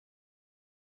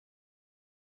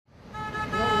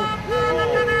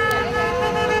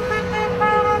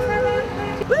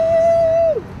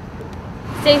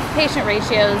Safe patient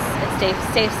ratios,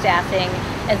 safe staffing,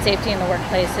 and safety in the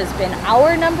workplace has been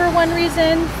our #1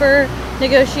 reason for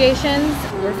negotiations.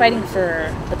 We're fighting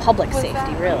for the public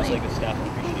safety, really.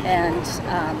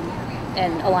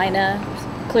 And Alina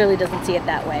clearly doesn't see it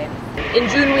that way. In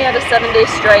June we had a 7-day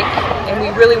strike, and we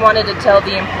really wanted to tell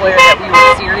the employer that we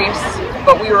were serious,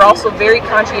 but we were also very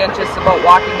conscientious about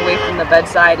walking away from the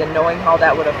bedside and knowing how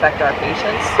that would affect our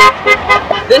patients.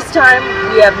 This time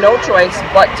we have no choice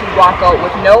but to walk out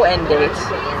with no end date,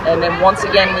 and then once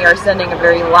again we are sending a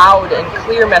very loud and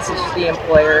clear message to the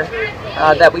employer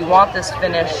that we want this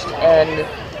finished, and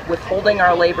withholding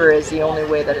our labor is the only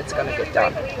way that it's going to get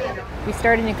done. We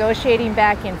started negotiating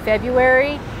back in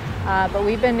February, but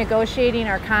we've been negotiating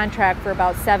our contract for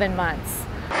about 7 months.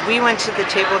 We went to the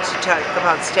table to talk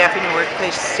about staffing and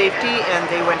workplace safety, and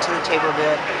they went to the table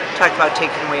to talk about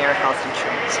taking away our health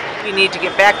insurance. We need to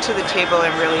get back to the table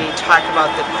and really talk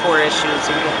about the core issues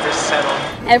and get this settled.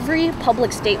 Every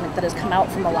public statement that has come out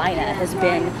from Alina has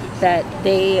been that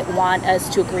they want us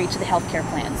to agree to the healthcare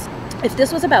plans. If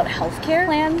this was about healthcare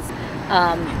plans,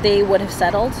 they would have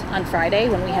settled on Friday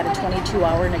when we had a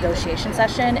 22-hour negotiation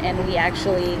session, and we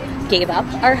actually gave up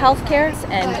our healthcare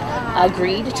and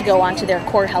agreed to go on to their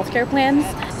core healthcare plans.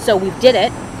 So we did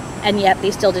it, and yet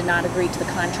they still did not agree to the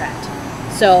contract.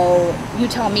 So you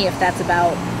tell me if that's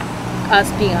about us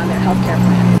being on their healthcare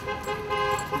plan.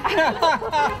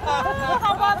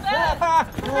 How about that?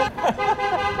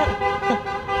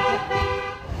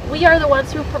 We are the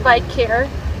ones who provide care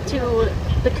to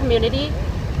the community,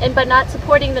 and by not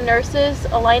supporting the nurses,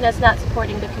 Alina's not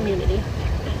supporting the community.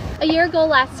 A year ago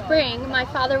last spring, my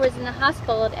father was in the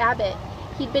hospital at Abbott.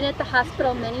 He'd been at the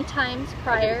hospital many times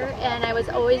prior, and I was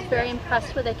always very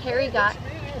impressed with the care he got.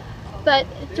 But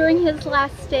during his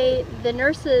last stay, the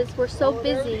nurses were so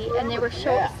busy and they were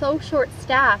so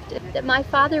short-staffed that my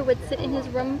father would sit in his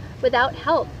room without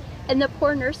help, and the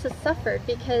poor nurses suffered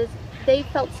because they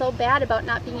felt so bad about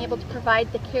not being able to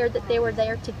provide the care that they were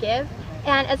there to give.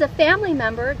 And as a family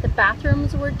member, the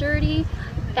bathrooms were dirty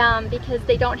because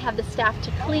they don't have the staff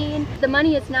to clean. The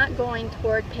money is not going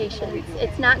toward patients.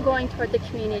 It's not going toward the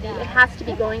community. It has to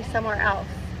be going somewhere else.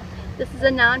 This is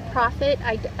a non-profit.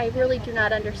 I really do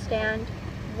not understand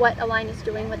what Alina is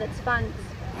doing with its funds.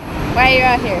 Why are you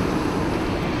out here?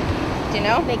 Do you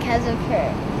know? Because of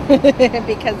her.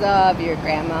 Because of your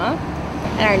grandma.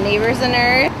 And our neighbor's a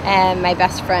nurse, and my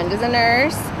best friend is a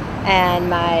nurse, and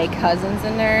my cousin's a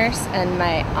nurse, and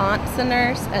my aunt's a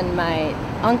nurse, and my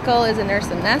uncle is a nurse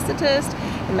anesthetist,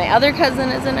 and my other cousin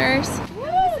is a nurse.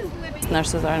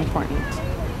 Nurses are important,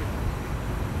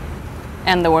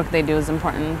 and the work they do is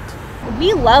important.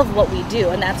 We love what we do,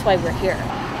 and that's why we're here.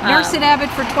 Nurse at Abbott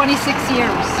for 26 years.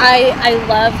 I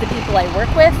love the people I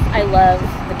work with. I love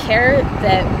the care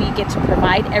that we get to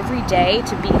provide every day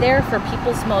to be there for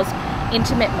people's most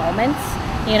intimate moments.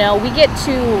 You know, we get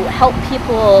to help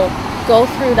people go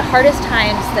through the hardest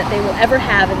times that they will ever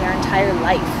have in their entire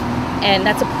life. And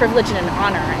that's a privilege and an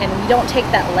honor, and we don't take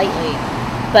that lightly.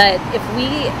 But if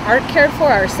we aren't cared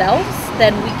for ourselves,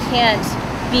 then we can't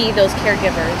be those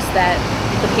caregivers that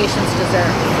the patients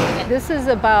deserve. This is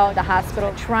about the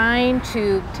hospital trying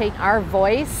to take our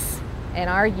voice and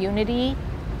our unity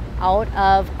out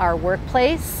of our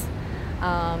workplace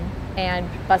and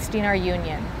busting our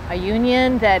union. A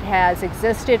union that has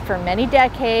existed for many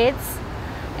decades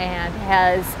and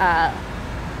has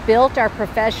built our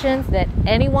professions that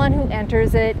anyone who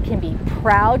enters it can be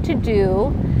proud to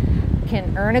do,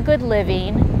 can earn a good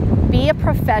living, be a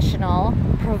professional,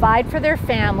 provide for their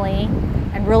family,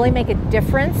 and really make a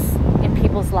difference in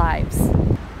people's lives.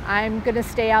 I'm going to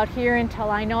stay out here until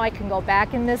I know I can go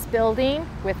back in this building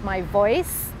with my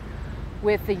voice,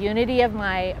 with the unity of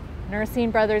my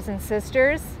nursing brothers and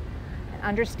sisters, and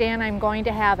understand I'm going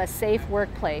to have a safe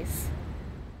workplace.